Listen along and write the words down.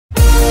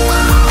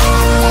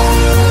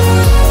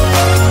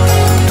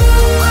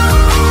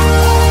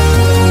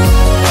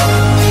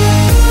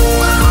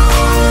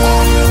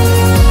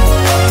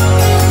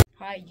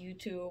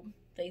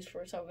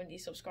for 70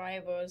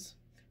 subscribers.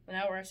 Well,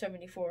 now we're at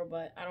 74,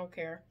 but I don't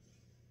care.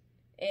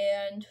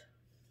 And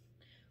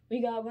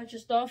we got a bunch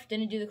of stuff.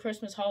 Didn't do the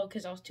Christmas haul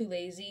because I was too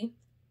lazy.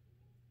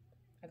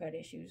 I got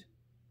issues.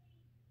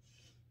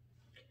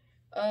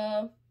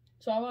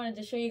 So I wanted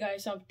to show you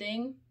guys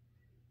something.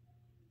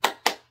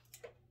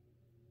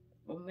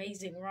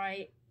 Amazing,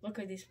 right? Look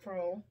at this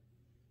pro.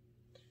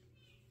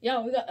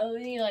 Yo, we got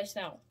LED lights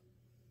now.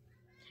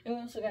 And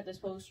we also got this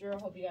poster. I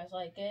hope you guys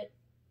like it.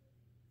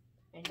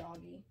 And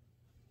doggy.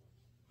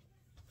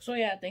 So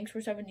yeah, thanks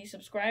for 70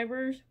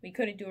 subscribers. We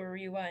couldn't do a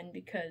rewind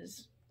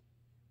because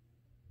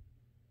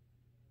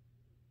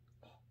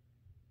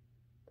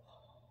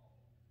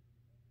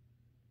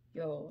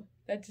yo,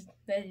 that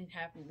didn't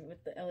happen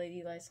with the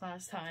LED lights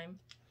last time.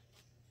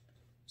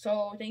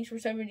 So thanks for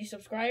 70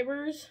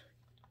 subscribers.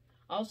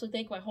 I also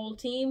thank my whole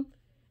team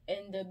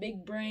and the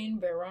big brain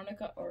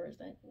Veronica, or is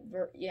that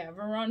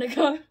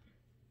Veronica?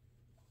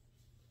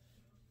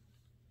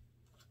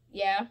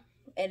 Yeah,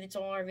 edits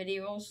all our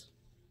videos.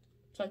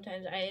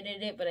 Sometimes I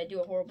edit it, but I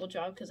do a horrible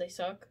job because I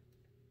suck.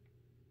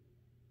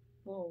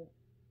 Whoa,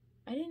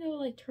 I didn't know it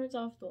like turns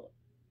off the.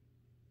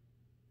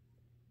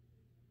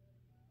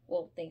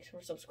 Well, thanks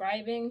for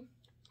subscribing.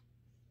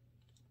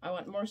 I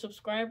want more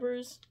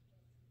subscribers.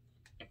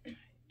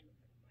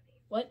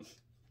 What?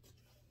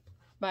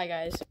 Bye,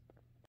 guys.